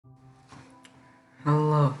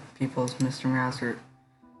Hello, people. It's Mr.Meowser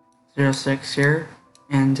 06 here,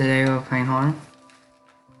 and today we're playing on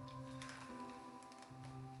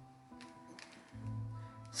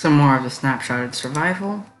some more of the snapshotted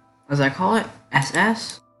survival, as I call it,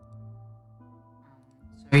 SS.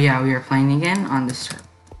 So yeah, we are playing again on this server.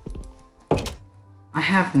 I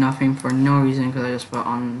have nothing for no reason because I just put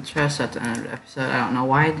on the chest at the end of the episode. I don't know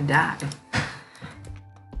why I did that.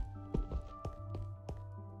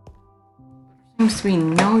 Seems to be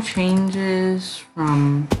no changes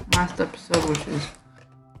from last episode, which is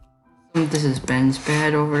this is Ben's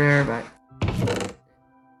bed over there, but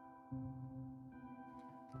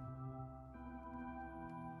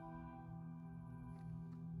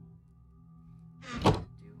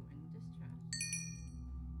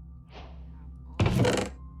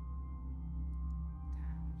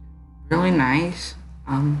really nice.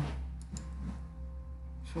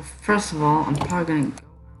 So first of all, I'm probably gonna go out.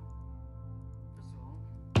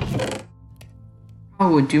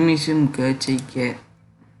 Probably would do me some good to get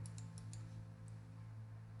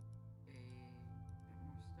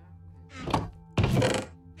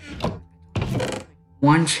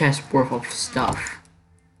one chest worth of stuff.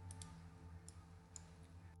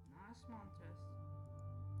 Not a small chest.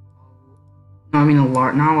 No, I mean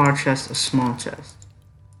not a large chest, a small chest.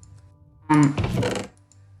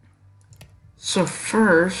 So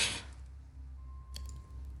first,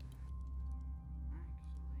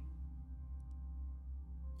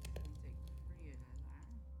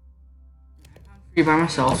 I found free by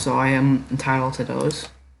myself, so I am entitled to those.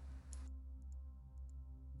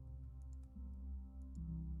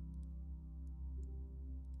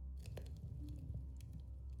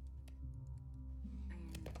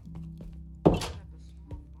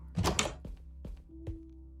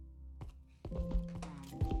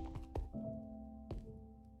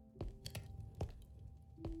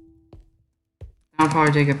 I'll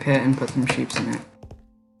probably take a pit and put some sheep in it.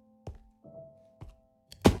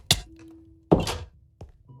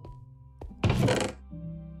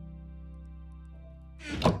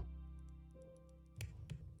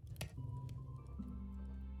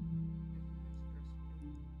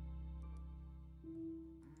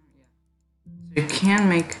 So you can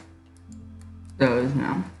make those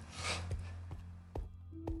now.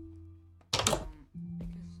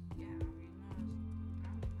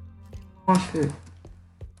 Food.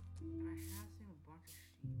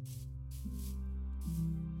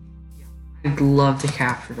 I'd love to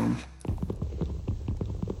capture them.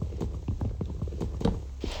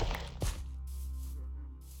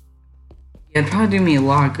 Yeah, it'd probably do me a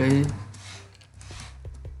lot of good.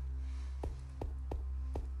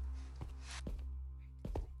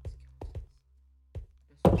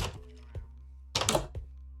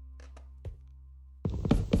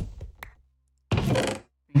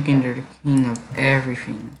 Thinking they're the king of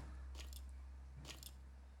everything.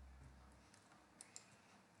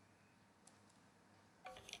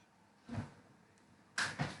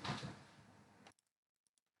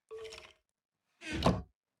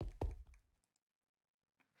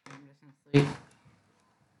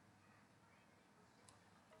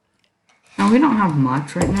 Now we don't have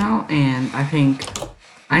much right now, and I think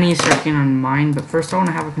I need to start getting on mine, but first I want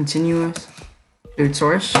to have a continuous food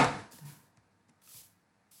source.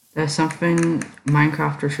 That's something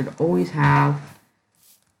Minecrafters should always have.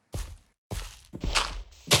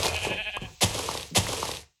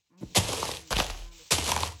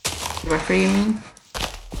 Do I free me?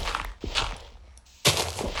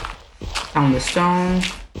 Found the stone.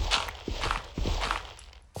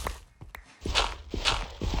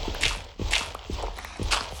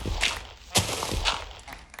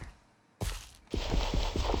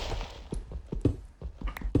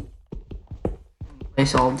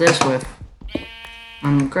 Place all this with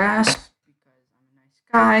grass because I'm a nice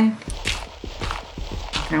guy.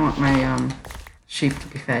 I want my sheep to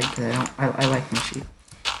be fed because I like my sheep.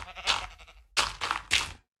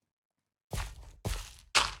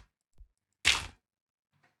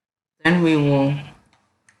 Then we will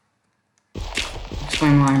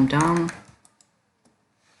explain why I'm down.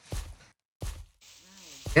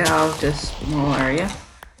 Get out of this small area.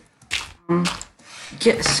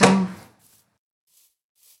 Get some.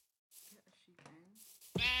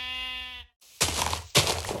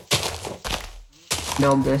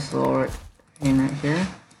 Build this little thing right here,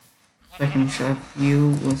 so I can show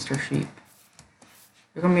you Mr. Sheep.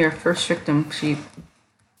 You're gonna be our first victim, sheep.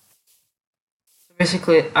 So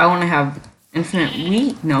basically, I want to have infinite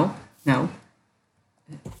wheat. No.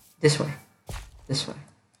 This way.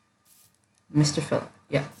 Mr. Phillip.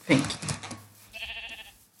 Yeah, thank you.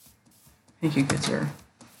 Thank you, good sir.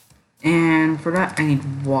 And for that, I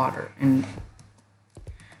need water. And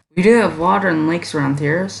We do have water and lakes around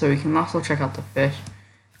here, so we can also check out the fish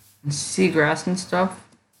and seagrass and stuff.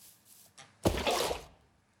 But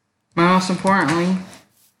most importantly,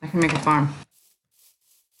 I can make a farm.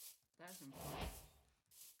 That's important.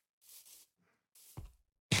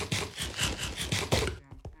 Yeah,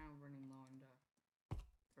 I'm kind of running low on the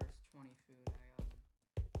first 20 food.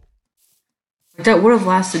 Like that would have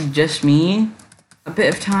lasted just me a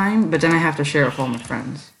bit of time, but then I have to share it with all my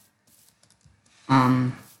friends.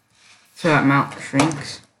 So that amount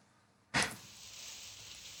shrinks.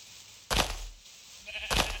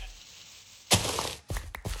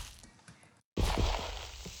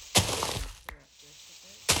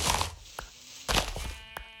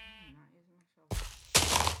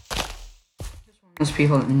 Those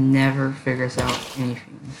people that never figures out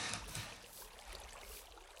anything.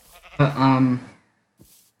 But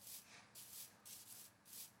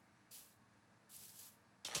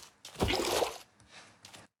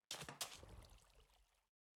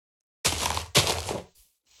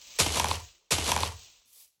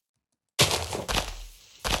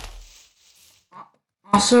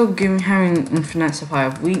also having infinite supply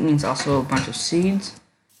of wheat means also a bunch of seeds,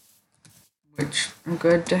 which are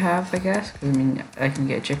good to have, I guess. Because I mean, I can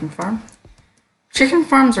get a chicken farm. Chicken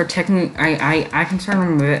farms are technically I consider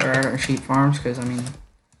them a bit better than sheep farms because I mean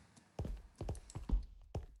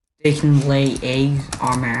they can lay eggs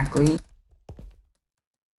automatically.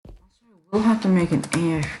 Also, I will have to make an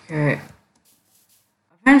AFK.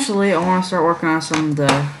 Eventually, I want to start working on some of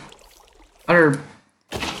the other,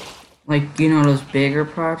 like, you know, those bigger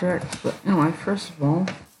projects. But anyway, first of all,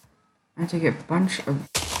 I have to get a bunch of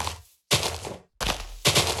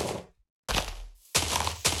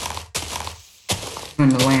in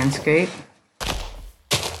the landscape.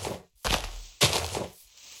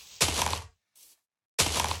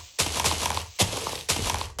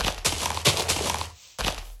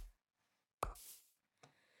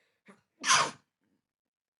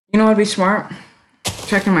 You know what'd be smart?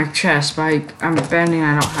 Checking my chest, but I'm betting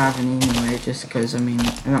I don't have any anyway, just because, I mean,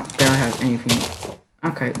 I don't barely have anything.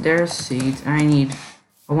 Okay, there's seeds. Okay,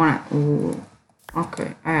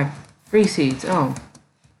 I have 3 seeds. Oh.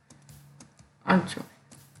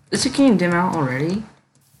 Is it getting dim out already?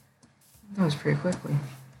 That was pretty quickly.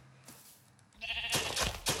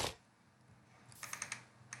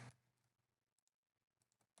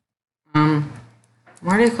 Why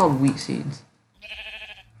are they called wheat seeds?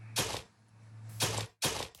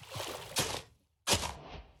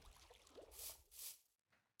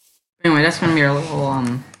 Anyway, that's gonna be our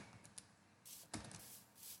little,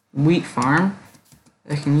 wheat farm.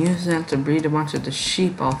 I can use that to breed a bunch of the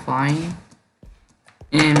sheep I'll find.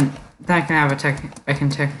 And that can have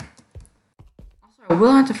Also, I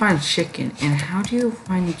will have to find chicken. And how do you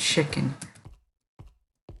find chicken?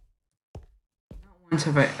 Not once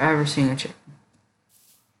have I ever seen a chicken.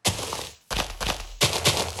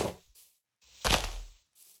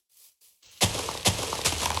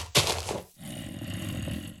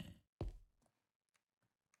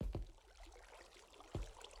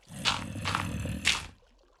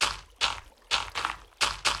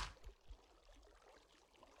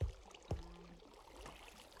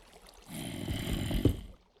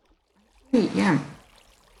 Wait, yeah.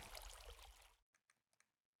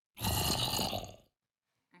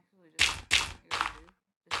 Actually,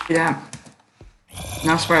 just do that.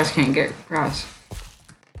 Now spiders can't get across. I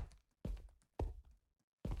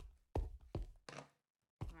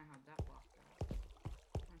have that blocked out.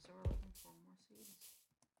 So we're looking for more seeds.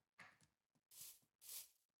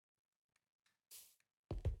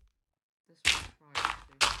 This one's probably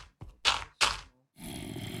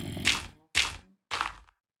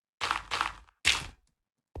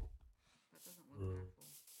that doesn't look natural.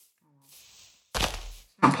 Oh well.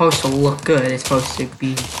 It's not supposed to look good, it's supposed to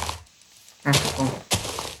be practical.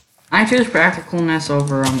 I choose practicalness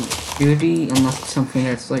over beauty unless it's something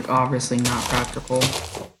that's like obviously not practical.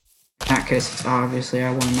 In that case, it's obviously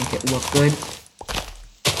I want to make it look good.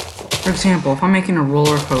 For example, if I'm making a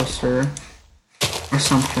roller coaster or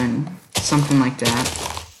something like that,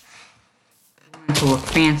 I want it to look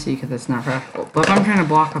fancy because it's not practical. But if I'm trying to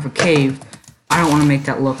block off a cave, I don't want to make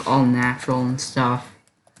that look all natural and stuff.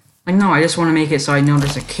 Like, no, I just want to make it so I know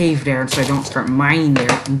there's a cave there so I don't start mining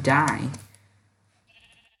there and die.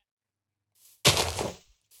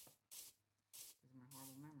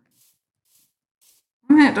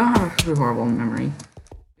 I don't have a really horrible memory.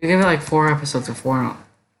 You give it like 4 episodes or 4, a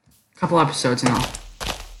couple episodes and I'll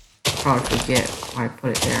probably forget why I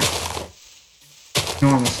put it there.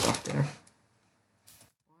 Normal stuff there.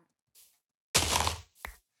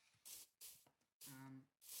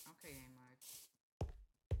 Okay, game mode.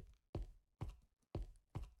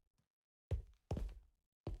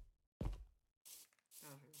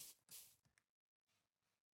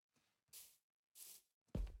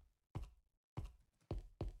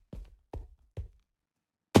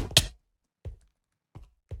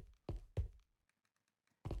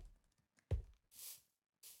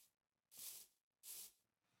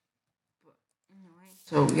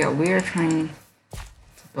 So yeah, we are trying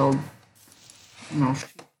to build,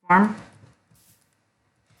 sheep farm.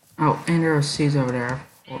 Oh, and there are seeds over there, of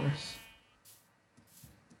course.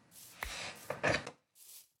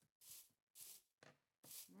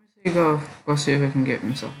 Let me go see if I can get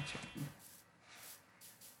myself a chicken.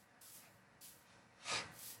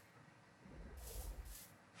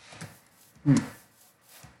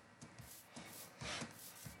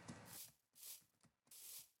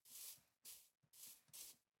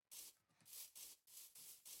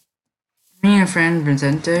 Me and friend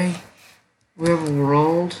Vincente, we have a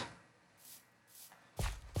world.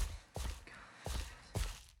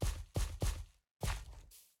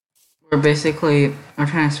 We're basically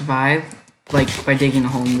trying to survive, like by digging a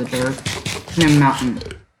hole in the dirt in a mountain.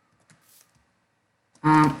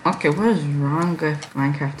 Okay, what is wrong with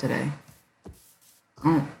Minecraft today?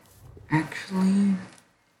 Oh, actually,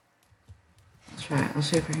 let's try it. Let's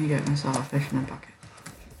see if I can get myself a fish in a bucket.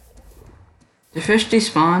 Do fish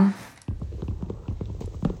despawn?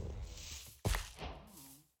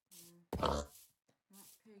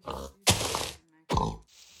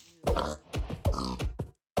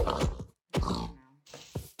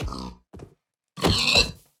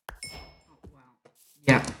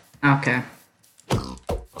 Yeah, okay.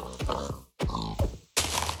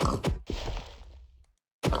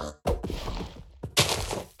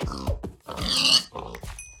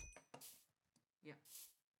 Yeah.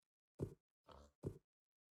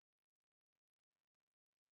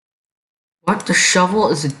 What? The shovel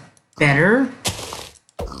is better?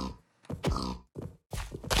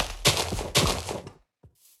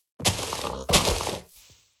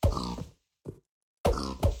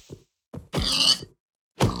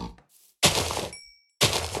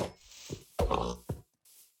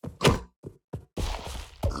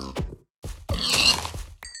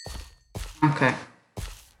 Okay.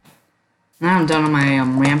 Now I'm done on my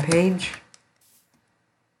rampage.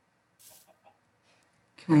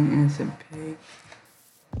 Killing innocent pig.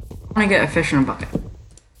 I want to get a fish in a bucket.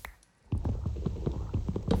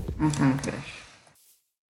 I found a fish.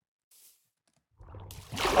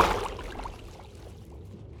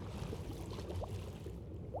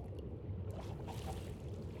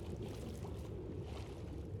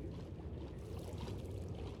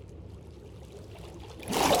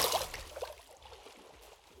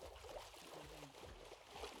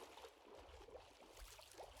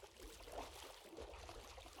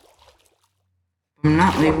 I'm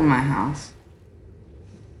not leaving my house.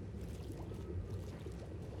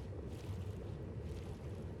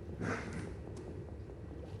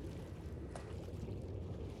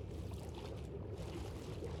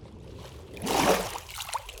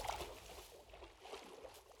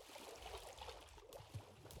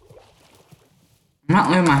 I'm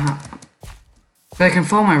not leaving my house. But I can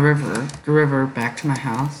follow the river back to my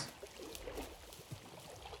house.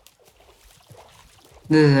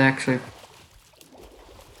 This is actually...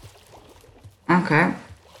 Okay.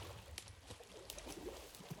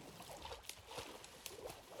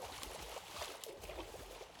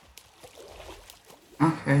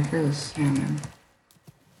 Okay, here's a salmon.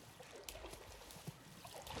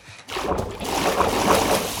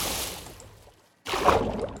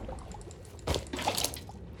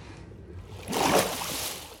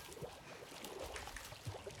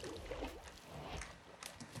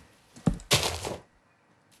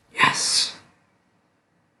 Yes!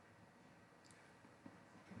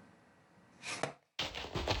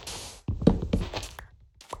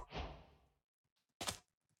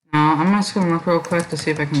 Now, I'm just gonna look real quick to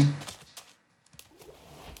see if I can...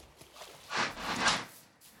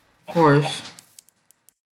 Of course.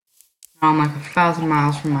 Now I'm like 1,000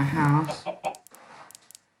 miles from my house.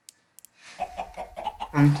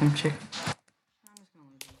 Found some chicken.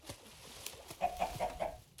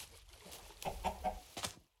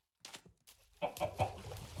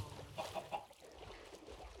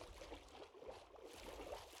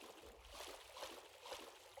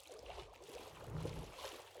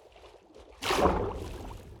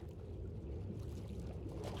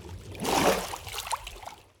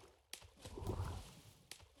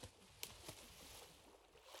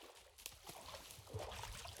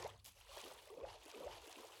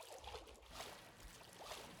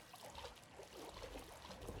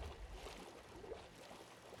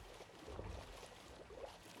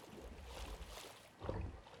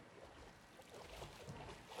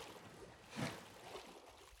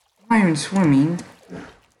 I'm not even swimming.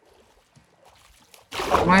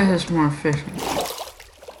 Why is this more efficient?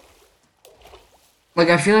 Like,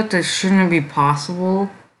 I feel like this shouldn't be possible.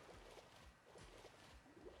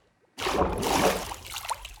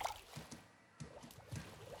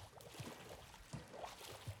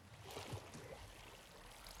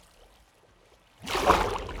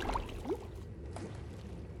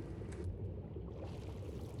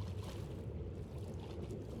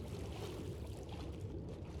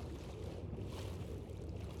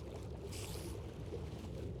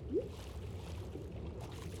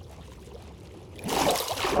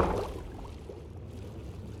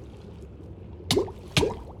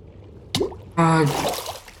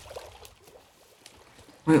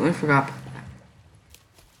 Completely forgot.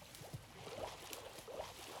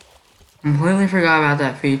 Completely forgot about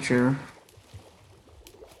that feature.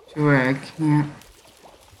 To where I can't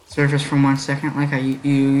surface for 1 second like you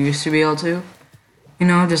used to be able to. You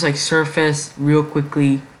know, just like surface real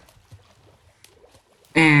quickly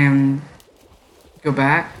and go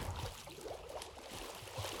back.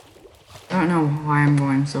 I don't know why I'm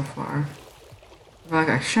going so far. I feel like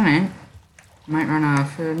I shouldn't. Might run out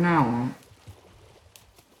of food now. I won't.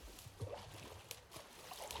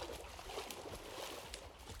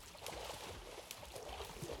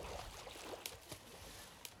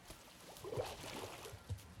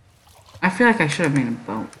 I feel like I should have made a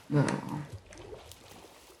boat, but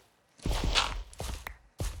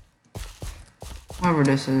whatever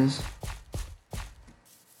this is.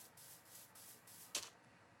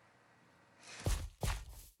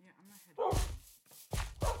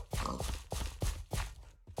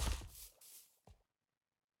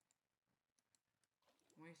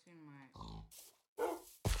 Wasting my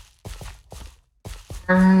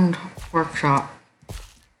earned workshop.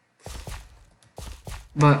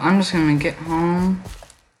 But I'm just gonna get home.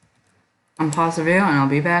 I'm pause the video and I'll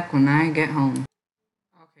be back when I get home.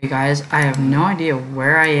 Okay guys, I have no idea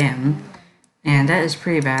where I am. And that is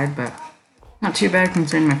pretty bad, but not too bad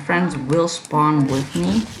considering my friends will spawn with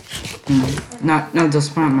me. No, they'll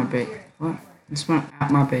spawn at my base. What? They'll spawn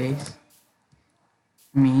at my base.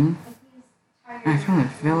 I mean, I found a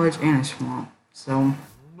village and a swamp, so.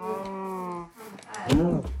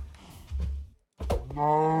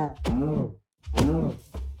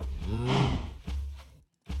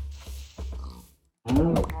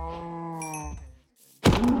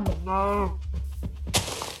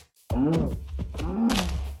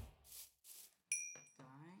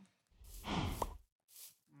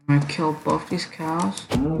 I'm gonna kill both these cows.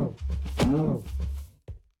 I'm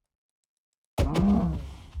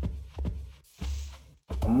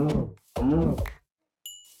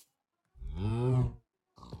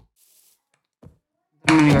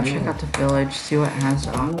gonna go check out the village, see what it has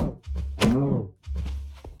to offer.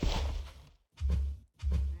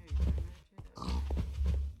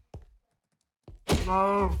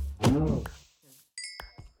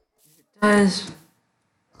 It does.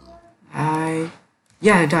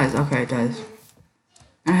 Yeah, it does. Okay, it does.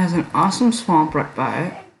 And it has an awesome swamp right by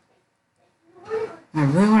it. I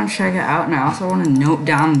really want to check it out, and I also want to note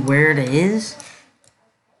down where it is.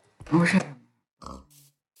 I wish I.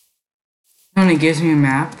 When it gives me a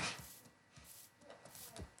map.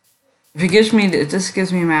 If this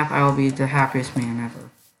gives me a map, I will be the happiest man ever.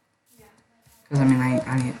 Because I mean,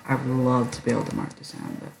 I would love to be able to mark this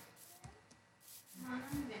down, but.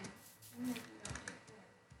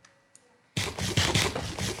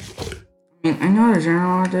 I mean, I know the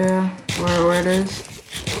general idea where it is.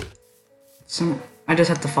 I just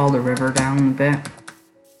have to follow the river down a bit.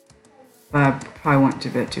 But I probably went a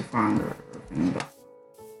bit too far on the river thing, but.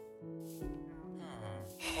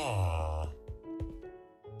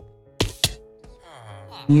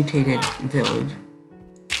 Mutated village.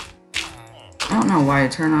 I don't know why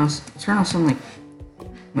Eternals sound like.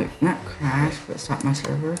 Wait, not crash, but stop my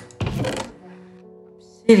server.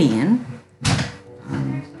 Obsidian.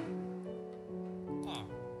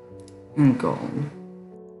 And gold.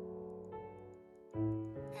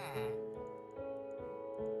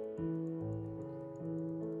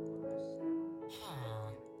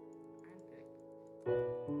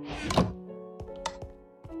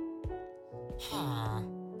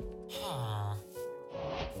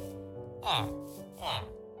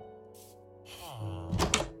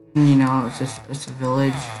 You know, it's a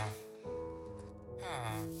village.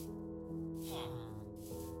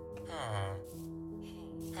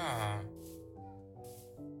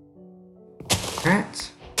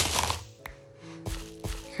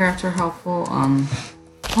 Carrots are helpful. A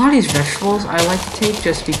lot of these vegetables I like to take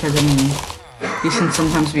just because, I mean, these can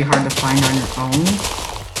sometimes be hard to find on your own.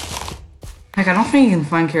 Like, I don't think you can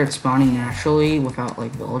find carrots spawning naturally without,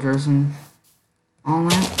 like, villagers and all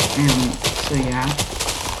that. And so, yeah.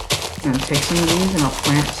 I'm gonna take some of these and I'll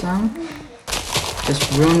plant some.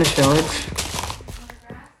 Just ruin this village.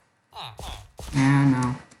 Yeah,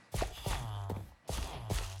 no.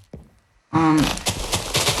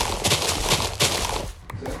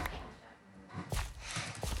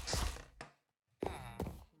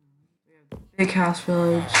 Big house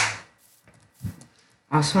village.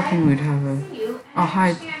 I was hoping we'd have a. Oh,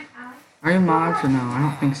 hi. Are you mods or no? I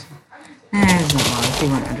don't think so. He's not mods. He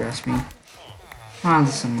won't address me. On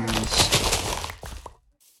to somewhere else.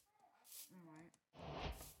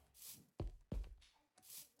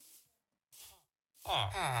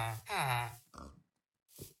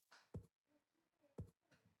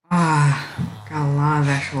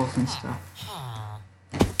 vegetables and stuff.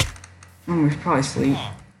 Oh, we should probably sleep.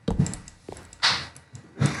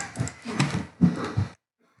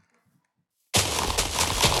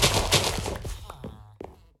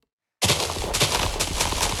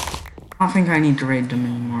 I don't think I need to raid them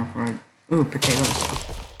anymore for it. Ooh, potatoes.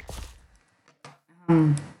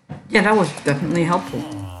 Yeah, that was definitely helpful.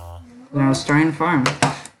 When I was starting to farm.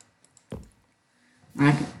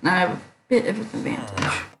 I have a bit of an advantage.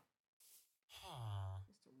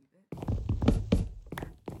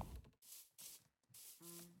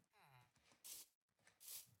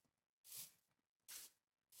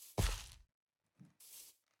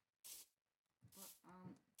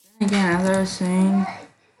 Again, as I was saying,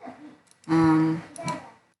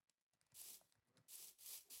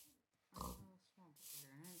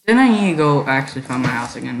 then I need to go actually find my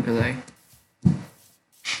house again because I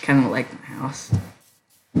kind of like my house.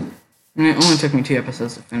 And it only took me 2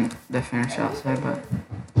 episodes to finish outside, but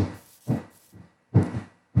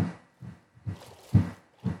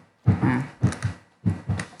yeah.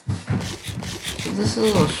 So this is a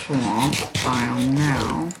little swamp biome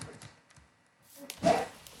now.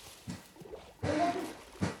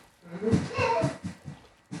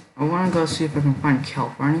 I want to go see if I can find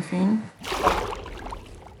kelp or anything.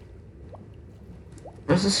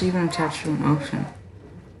 Or is this even attached to an ocean?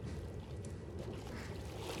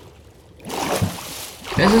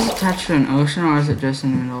 Is this attached to an ocean or is it just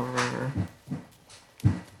in the middle of a river?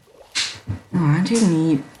 No,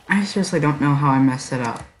 I seriously don't know how I messed it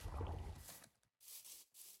up.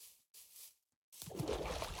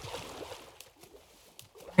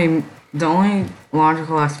 The only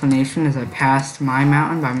logical explanation is I passed my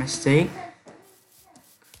mountain by mistake.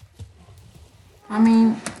 I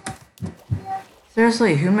mean,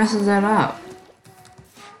 seriously, who messes that up?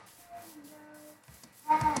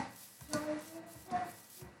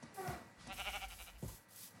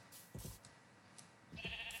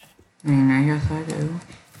 I mean, I guess I do.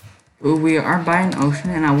 Ooh, we are by an ocean,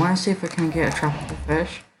 and I want to see if I can get a tropical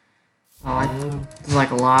fish. There's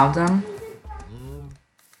like a lot of them.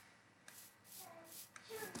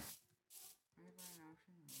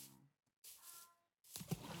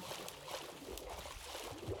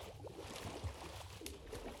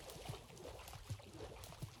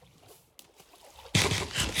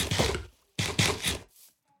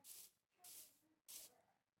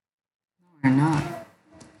 Or not.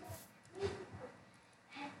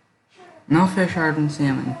 No fish other than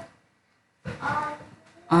salmon.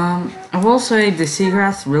 I will say the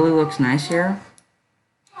seagrass really looks nice here.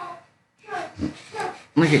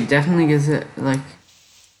 Like, it definitely gives it, like,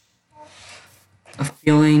 a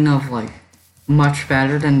feeling of, like, much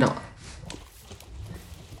better than the...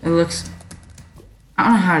 It looks... I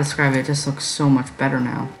don't know how to describe it, it just looks so much better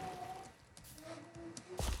now.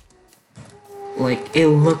 Like, it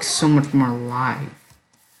looks so much more alive.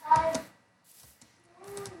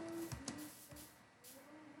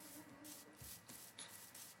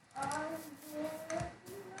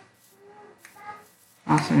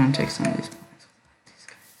 I'm also gonna take some of these guys.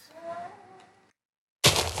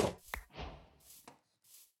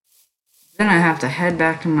 Then I have to head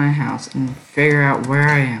back to my house and figure out where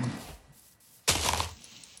I am.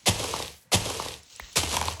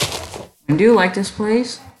 I do like this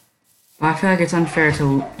place, but I feel like it's unfair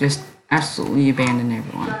to just absolutely abandon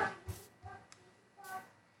everyone.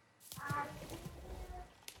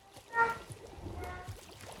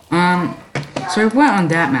 So I went on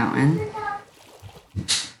that mountain,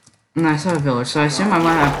 and I saw a village, so I assume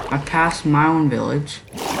I passed my own village.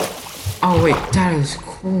 Oh wait, that is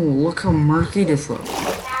cool. Look how murky this looks.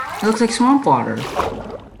 It looks like swamp water.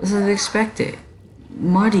 This is expected.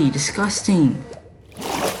 Muddy, disgusting.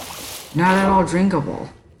 Not at all drinkable.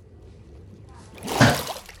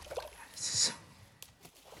 This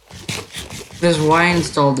is why I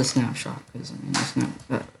installed the snapshot, because I mean, it's not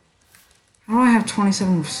that. How do I have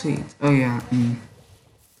 27 seeds? Oh yeah.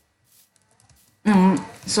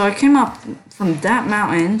 So I came up from that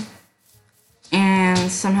mountain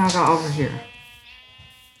and somehow got over here.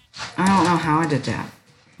 I don't know how I did that.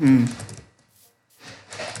 I'm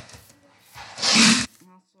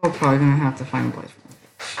also probably gonna have to find a place for it.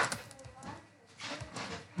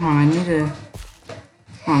 Hold on, I need to...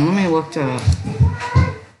 Hold on, let me look that up.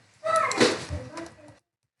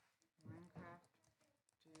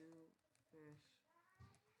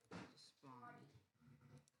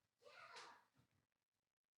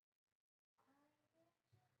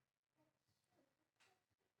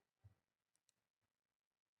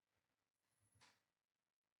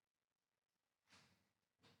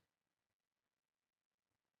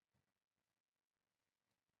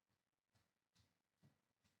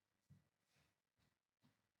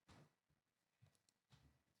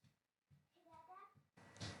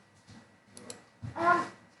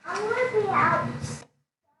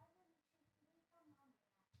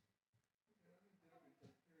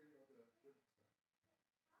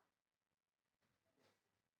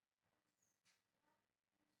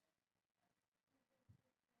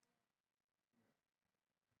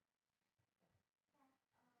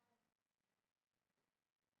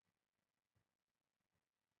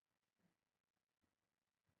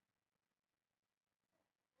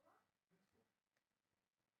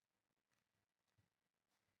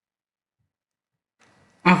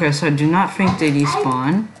 Okay, so I do not think they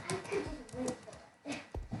despawn,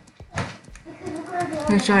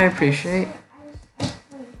 which I appreciate.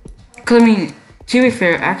 Because, I mean, to be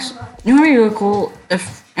fair, actually, you know what would be really cool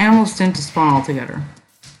if animals didn't despawn altogether.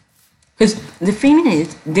 Because the thing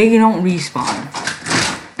is, they don't respawn.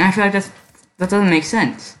 And I feel like that doesn't make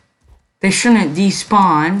sense. They shouldn't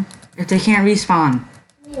despawn if they can't respawn.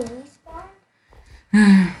 You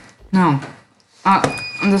respawn? No.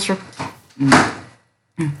 I'm just...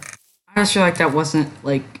 I just feel like that wasn't,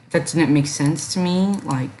 like, that didn't make sense to me.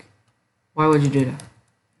 Like, why would you do that?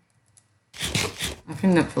 I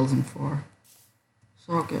think that fills in 4.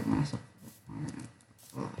 So I'll get myself...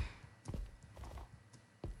 Anyway,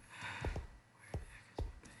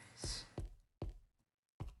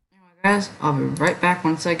 guys, I'll be right back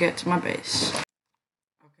once I get to my base.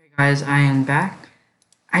 Okay, guys, I am back.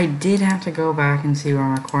 I did have to go back and see where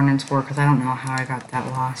my coordinates were because I don't know how I got that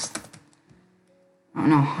lost. I don't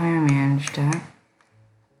know how I managed that.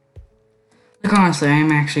 Like, honestly, I am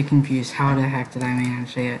actually confused. How the heck did I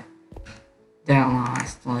manage to get that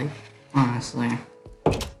lost? Like, honestly.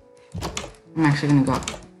 I'm actually gonna go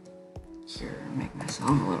here and make myself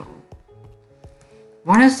a little...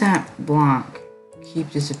 Why does that block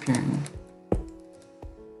keep disappearing?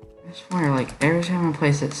 I swear, like, every time I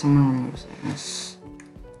place it, someone removes it. It's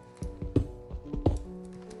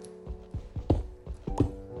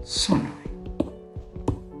so annoying.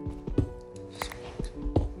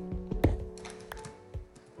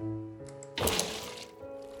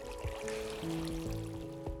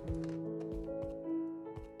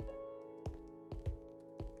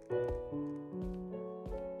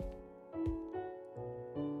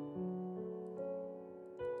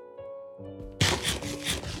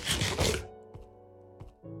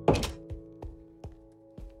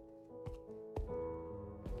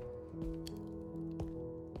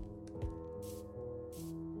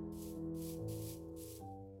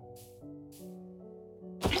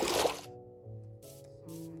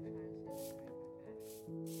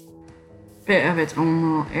 Bit of its own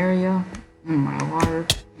little area in my water,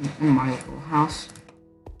 in my little house.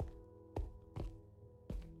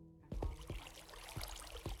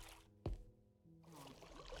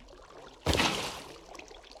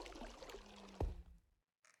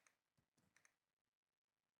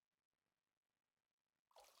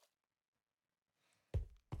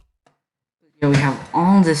 Yeah, we have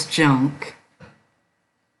all this junk.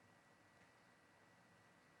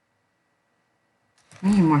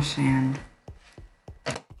 I need more sand.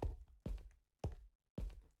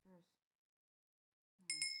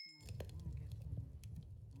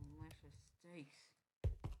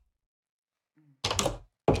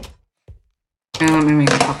 And let me make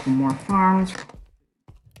a couple more farms. I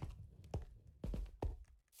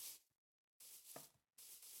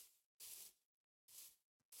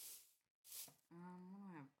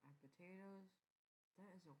have potatoes. That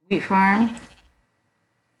is a wheat farm.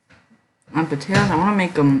 On potatoes, I want to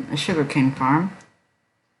make a sugarcane farm.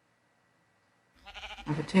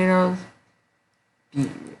 On potatoes,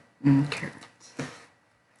 beetroot, and carrots.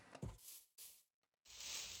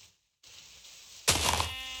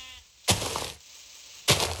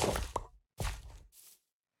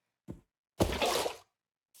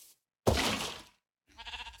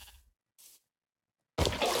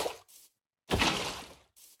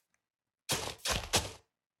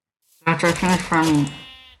 After I finish farming,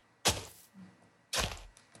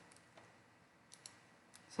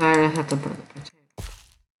 so I just have to put the potato.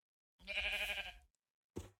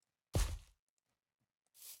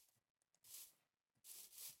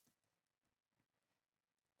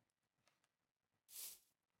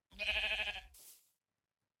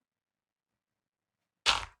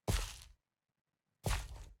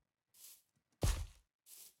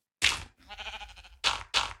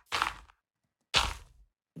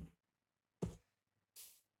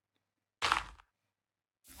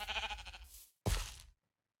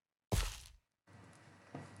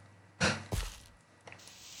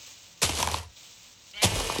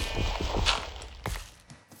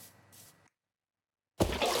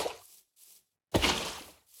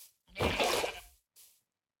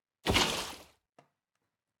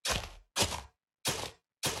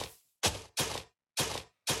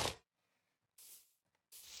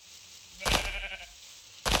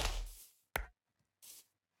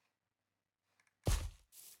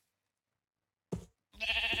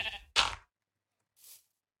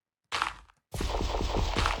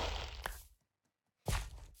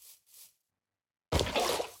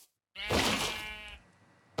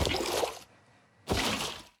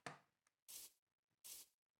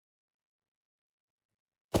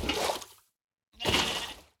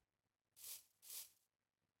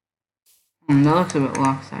 That looks a bit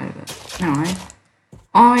lopsided, but anyway.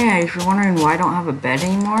 Oh yeah, if you're wondering why I don't have a bed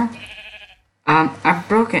anymore, I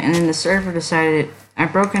broke it and then the server decided, I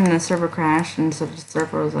broke it and the server crashed and so the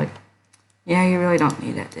server was like, yeah, you really don't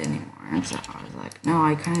need it anymore. And so I was like, no,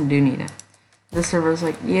 I kind of do need it. The server's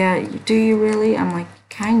like, yeah, do you really? I'm like,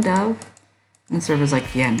 kind of. And the server's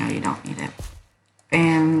like, yeah, no, you don't need it.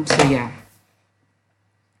 And so yeah.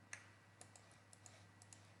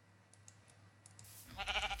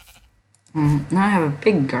 Now I have a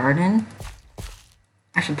big garden.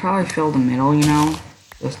 I should probably fill the middle, you know,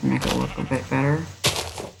 just to make it look a bit better.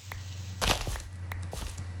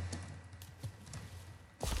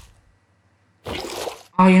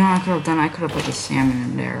 Oh, you know what I could have done? I could have put the salmon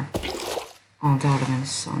in there. Oh, that would have been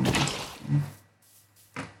so nice.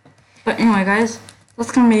 But anyway, guys,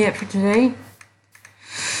 that's gonna be it for today.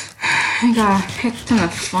 I got a heck ton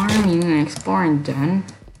of farming and exploring done.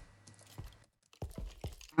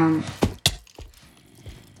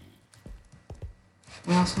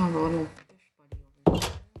 We also have a little fish buddy over there.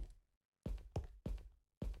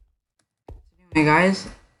 Anyway, guys,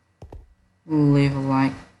 leave a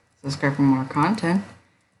like, subscribe for more content.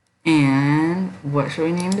 And what should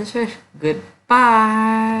we name this fish?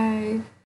 Goodbye!